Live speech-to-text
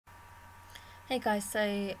Hey guys,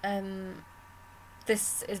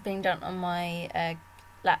 this is being done on my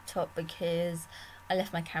laptop because I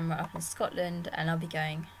left my camera up in Scotland and I'll be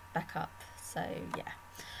going back up. So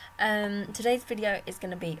yeah. Today's video is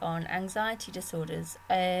going to be on anxiety disorders.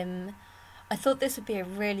 I thought this would be a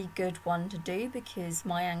really good one to do because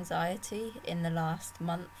my anxiety in the last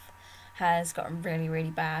month has gotten really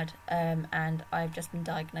bad, and I've just been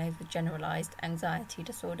diagnosed with generalised anxiety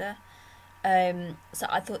disorder. So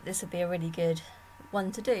I thought this would be a really good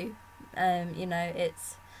one to do.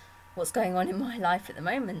 It's what's going on in my life at the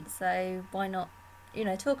moment, so why not,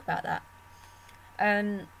 talk about that.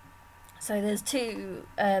 So there's two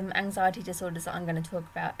anxiety disorders that I'm going to talk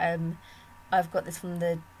about. I've got this from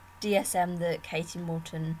the DSM that Katie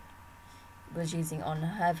Morton was using on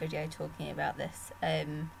her video talking about this.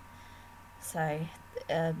 I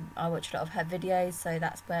watch a lot of her videos, so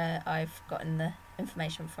that's where I've gotten the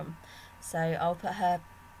information from. So I'll put her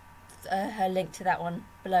link to that one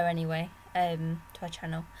below anyway, to her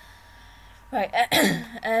channel. Right,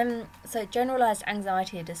 so generalised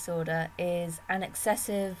anxiety disorder is an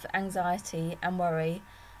excessive anxiety and worry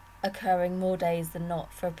occurring more days than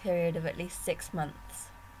not for a period of at least 6 months.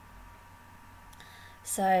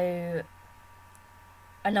 So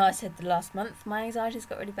I know I said the last month my anxiety's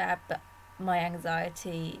got really bad, but my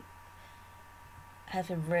anxiety has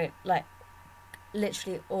been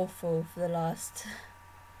literally awful for the last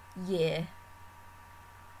year.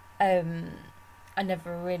 I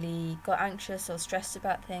never really got anxious or stressed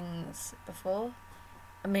about things before.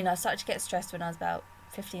 I mean, I started to get stressed when I was about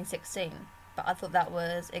 15, 16, but I thought that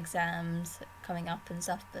was exams coming up and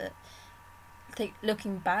stuff, but I think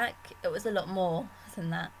looking back, it was a lot more than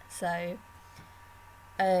that. So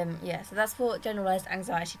so that's what generalised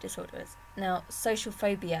anxiety disorder is. Now, social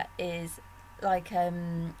phobia is like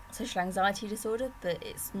social anxiety disorder, but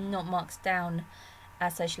it's not marked down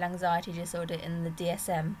as social anxiety disorder in the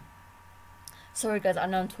DSM. Sorry guys, I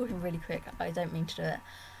know I'm talking really quick, I don't mean to do it.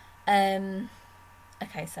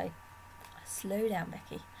 Okay, so slow down,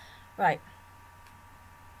 Becky. Right,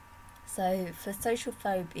 so for social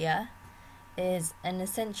phobia, is an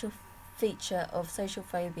essential feature of social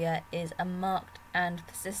phobia is a marked and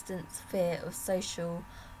persistent fear of social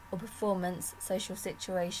or performance social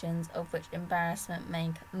situations of which embarrassment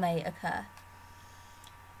may occur.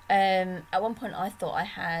 At one point I thought I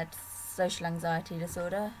had social anxiety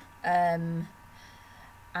disorder, and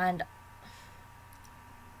I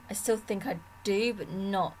still think I do, but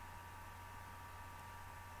not.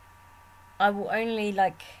 I will only,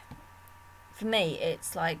 for me,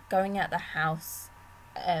 it's like going out the house,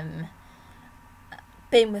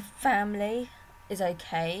 being with family is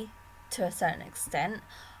okay to a certain extent.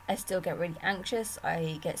 I still get really anxious,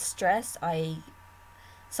 I get stressed,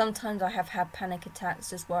 sometimes I have had panic attacks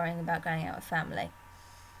just worrying about going out with family.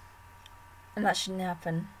 And that shouldn't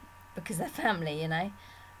happen because they're family, I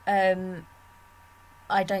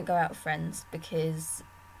don't go out with friends because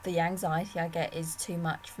the anxiety I get is too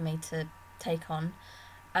much for me to take on,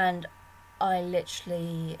 and I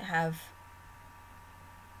literally have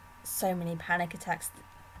so many panic attacks.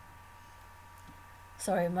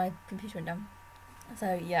 Sorry, my computer went down.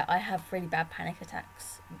 So yeah, I have really bad panic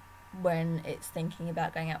attacks when it's thinking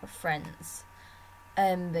about going out with friends,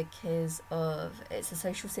 because it's a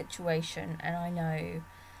social situation, and I know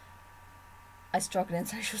I struggle in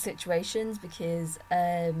social situations because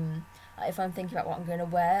if I'm thinking about what I'm going to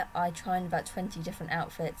wear, I try on about 20 different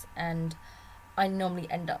outfits and I normally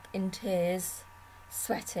end up in tears,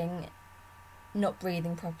 sweating, not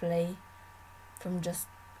breathing properly and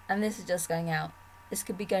this is just going out. This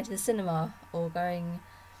could be going to the cinema or going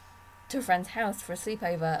to a friend's house for a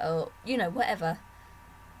sleepover or, whatever.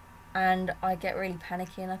 And I get really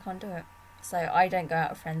panicky and I can't do it. So I don't go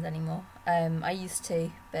out with friends anymore. I used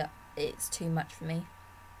to, but it's too much for me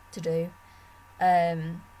to do.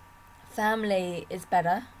 Family is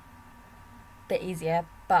better, bit easier,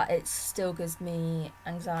 but it still gives me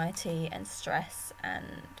anxiety and stress,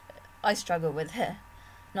 and I struggle with it.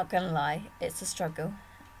 Not gonna lie, it's a struggle.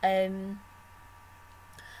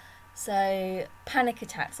 So panic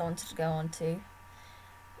attacks I wanted to go on to.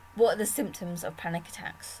 What are the symptoms of panic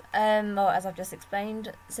attacks? Well, as I've just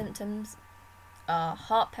explained, symptoms are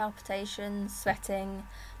heart palpitations, sweating,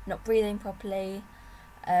 not breathing properly,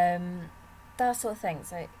 that sort of thing.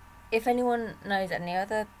 So if anyone knows any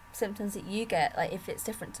other symptoms that you get, like if it's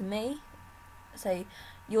different to me, so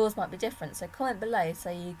yours might be different, so comment below so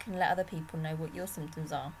you can let other people know what your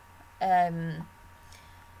symptoms are.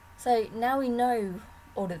 So now we know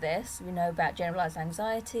all of this, we know about generalised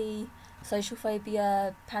anxiety, social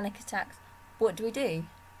phobia, panic attacks. What do we do?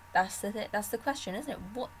 That's the question, isn't it?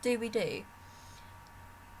 What do we do?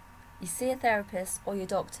 you see a therapist or your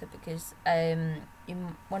doctor, because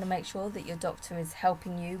you want to make sure that your doctor is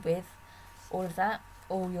helping you with all of that,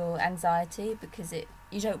 all your anxiety, because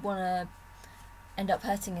you don't want to end up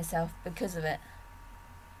hurting yourself because of it.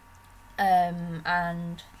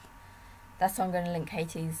 And that's why I'm going to link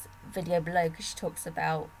Katie's video below, because she talks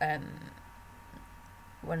about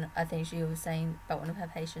when I think she was saying about one of her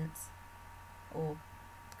patients or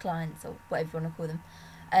clients or whatever you want to call them.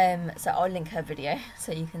 So I'll link her video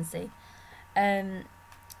so you can see. Yeah,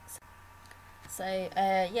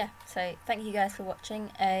 so thank you guys for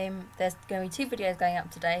watching. There's going to be 2 videos going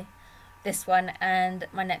up today, this one and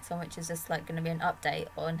my next one, which is just like going to be an update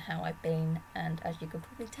on how I've been, and as you can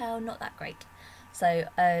probably tell, not that great. So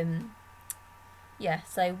yeah,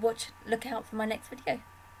 so look out for my next video,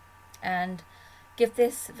 and give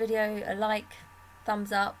this video a like,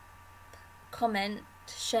 thumbs up, comment,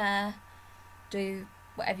 share, do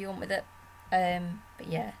whatever you want with it. But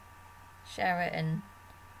yeah, share it and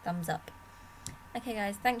thumbs up. Okay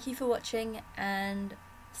guys, thank you for watching and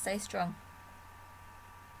stay strong.